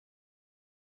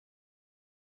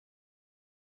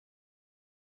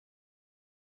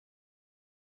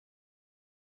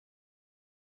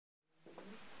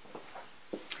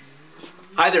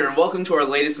Hi there, and welcome to our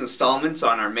latest installments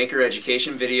on our Maker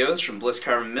Education videos from Bliss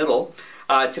Carman Middle.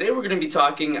 Today we're going to be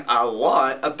talking a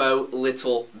lot about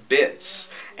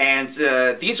littleBits,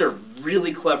 and these are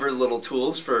really clever little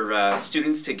tools for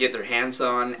students to get their hands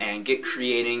on and get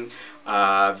creating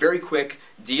very quick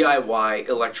DIY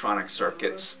electronic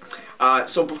circuits.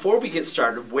 So before we get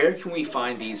started, where can we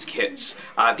find these kits?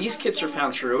 These kits are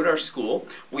found throughout our school.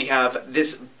 We have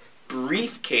this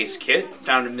briefcase kit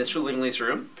found in Mr. Lingley's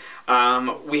room.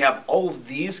 We have all of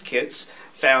these kits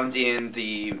found in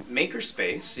the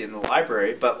Makerspace in the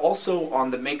library, but also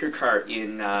on the Makercart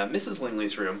in Mrs.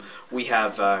 Lingley's room. We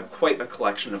have quite a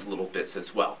collection of little bits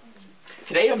as well.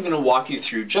 Today I'm going to walk you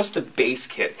through just the base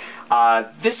kit.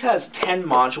 This has 10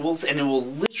 modules and it will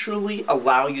literally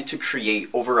allow you to create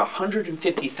over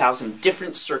 150,000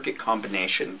 different circuit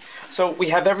combinations. So we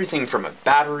have everything from a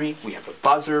battery, we have a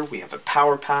buzzer, we have a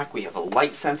power pack, we have a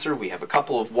light sensor, we have a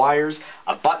couple of wires,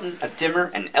 a button, a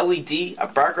dimmer, an LED, a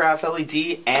bar graph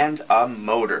LED, and a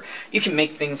motor. You can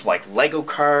make things like Lego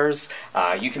cars,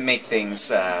 you can make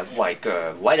things like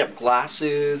light up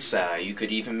glasses, you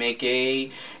could even make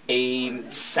a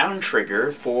sound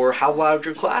trigger for how loud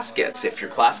your class gets. If your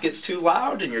class gets too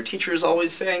loud and your teacher is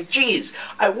always saying, geez,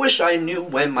 I wish I knew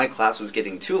when my class was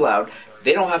getting too loud,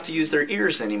 they don't have to use their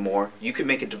ears anymore. You can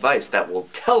make a device that will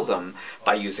tell them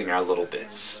by using our little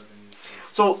bits.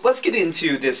 So let's get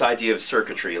into this idea of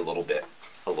circuitry a little bit.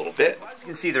 As you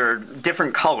can see, there are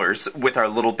different colors with our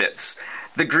little bits.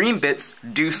 The green bits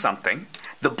do something.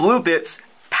 The blue bits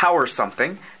power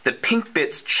something, the pink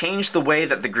bits change the way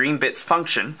that the green bits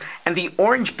function, and the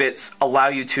orange bits allow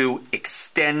you to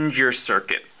extend your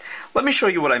circuit. Let me show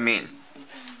you what I mean.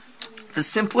 The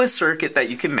simplest circuit that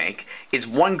you can make is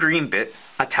one green bit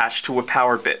attached to a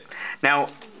power bit. Now,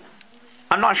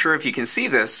 I'm not sure if you can see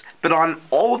this, but on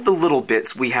all of the little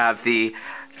bits we have the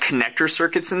connector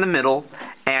circuits in the middle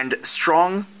and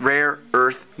strong rare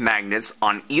earth magnets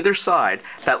on either side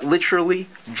that literally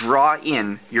draw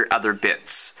in your other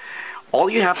bits. All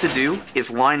you have to do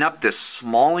is line up this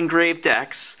small engraved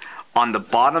X on the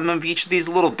bottom of each of these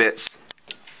little bits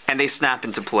and they snap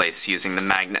into place using the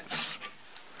magnets.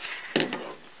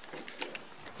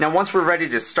 Now once we're ready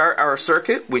to start our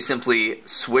circuit, we simply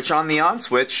switch on the on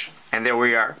switch and there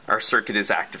we are, our circuit is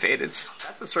activated.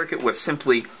 That's a circuit with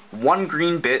simply one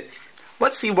green bit.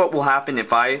 Let's see what will happen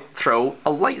if I throw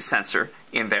a light sensor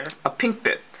in there, a pink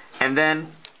bit, and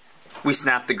then we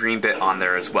snap the green bit on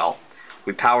there as well.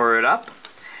 We power it up.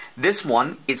 This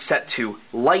one is set to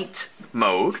light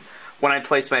mode. When I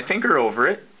place my finger over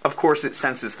it, of course it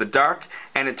senses the dark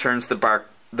and it turns the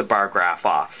bar graph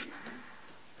off.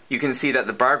 You can see that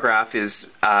the bar graph is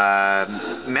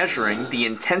measuring the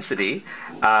intensity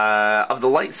of the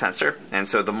light sensor, and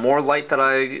so the more light that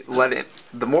I let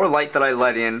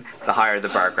in, the higher the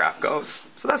bar graph goes.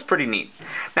 So that's pretty neat.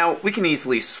 Now we can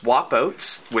easily swap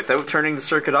out, without turning the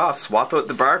circuit off, swap out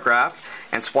the bar graph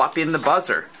and swap in the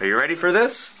buzzer. Are you ready for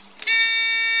this?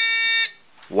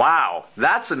 Wow,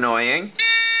 that's annoying.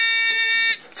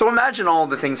 So imagine all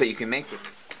the things that you can make with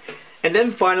it. And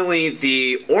then finally,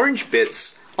 the orange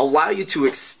bits allow you to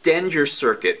extend your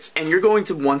circuits, and you're going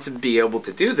to want to be able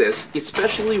to do this,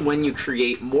 especially when you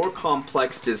create more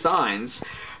complex designs,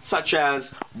 such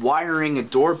as wiring a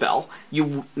doorbell.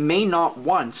 You may not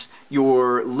want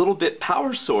your little bit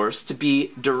power source to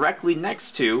be directly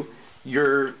next to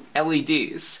your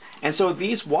LEDs, and so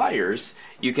these wires,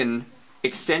 you can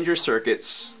extend your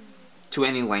circuits to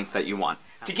any length that you want.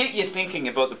 To get you thinking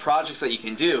about the projects that you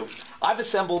can do, I've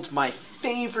assembled my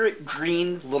favorite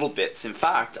green little bits. In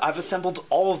fact, I've assembled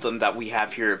all of them that we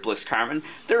have here at Bliss Carman.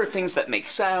 There are things that make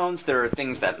sounds, there are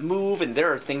things that move, and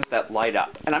there are things that light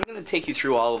up. And I'm going to take you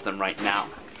through all of them right now.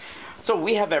 So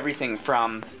we have everything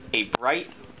from a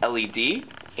bright LED,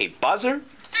 a buzzer,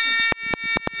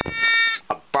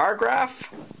 a bar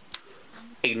graph,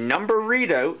 a number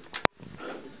readout,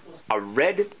 a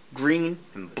red, green,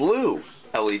 and blue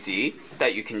LED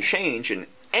that you can change in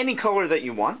any color that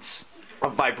you want, a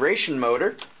vibration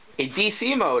motor, a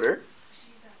DC motor,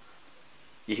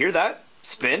 you hear that?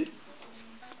 Spin,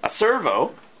 a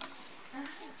servo,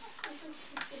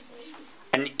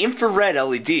 an infrared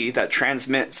LED that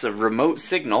transmits a remote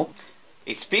signal,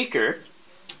 a speaker,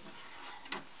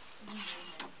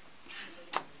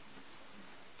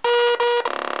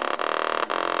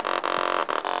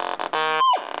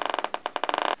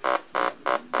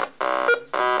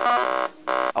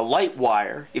 a light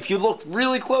wire. If you look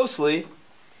really closely,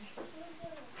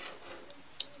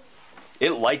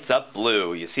 it lights up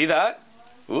blue. You see that?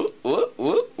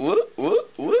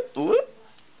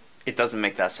 It doesn't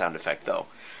make that sound effect though.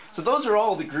 So those are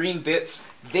all the green bits.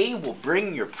 They will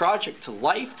bring your project to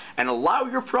life and allow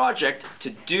your project to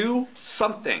do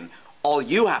something. All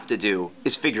you have to do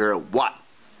is figure out what.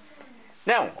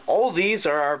 Now, all these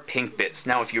are our pink bits.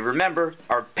 Now, if you remember,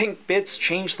 our pink bits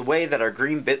change the way that our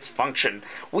green bits function.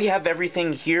 We have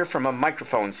everything here from a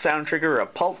microphone, sound trigger, a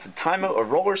pulse, a timeout, a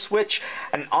roller switch,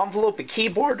 an envelope, a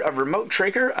keyboard, a remote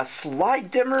trigger, a slide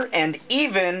dimmer, and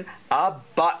even a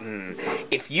button.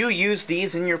 If you use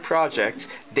these in your project,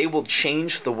 they will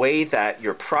change the way that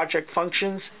your project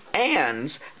functions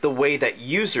and the way that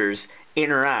users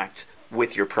interact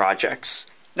with your projects.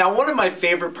 Now, one of my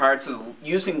favorite parts of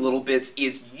using littleBits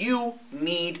is you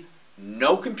need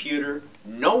no computer,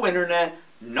 no internet,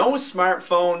 no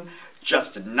smartphone,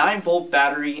 just a 9-volt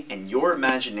battery and your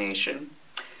imagination.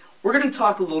 We're going to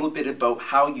talk a little bit about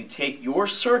how you take your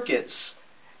circuits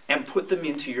and put them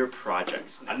into your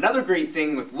projects. Another great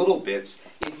thing with littleBits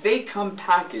is they come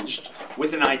packaged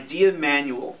with an idea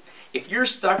manual. If you're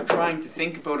stuck trying to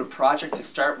think about a project to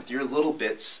start with your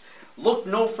littleBits, look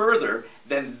no further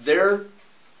than their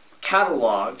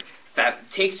catalog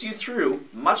that takes you through,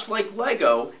 much like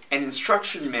Lego, an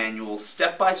instruction manual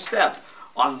step by step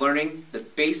on learning the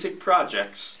basic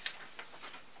projects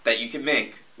that you can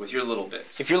make with your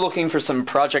littleBits. If you're looking for some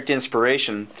project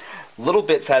inspiration,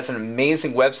 littleBits has an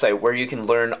amazing website where you can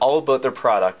learn all about their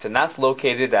product, and that's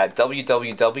located at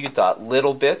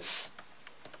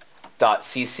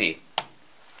www.littlebits.cc.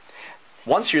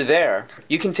 Once you're there,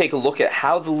 you can take a look at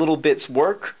how the littleBits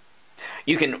work.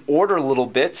 You can order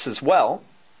littleBits as well.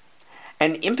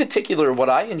 And in particular, what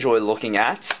I enjoy looking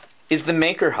at is the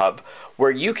Maker Hub,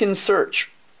 where you can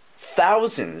search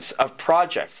thousands of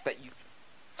projects that you...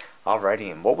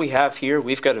 Alrighty, and what we have here,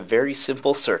 we've got a very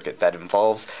simple circuit that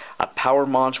involves a power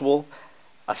module,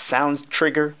 a sound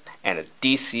trigger, and a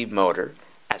DC motor.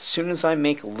 As soon as I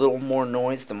make a little more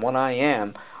noise than what I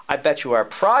am, I bet you our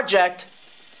project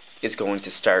is going to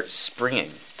start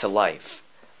springing to life.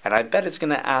 And I bet it's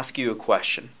going to ask you a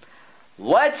question.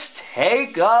 Let's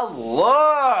take a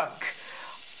look!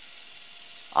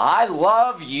 I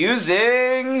love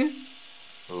using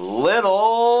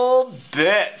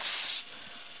littleBits.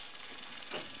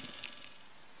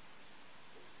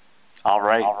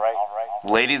 Alright,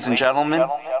 ladies and gentlemen,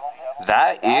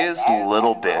 that is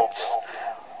littleBits.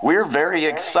 We're very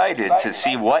excited to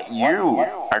see what you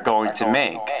are going to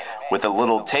make with a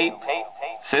little tape,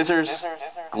 scissors,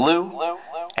 glue,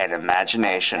 and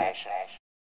imagination.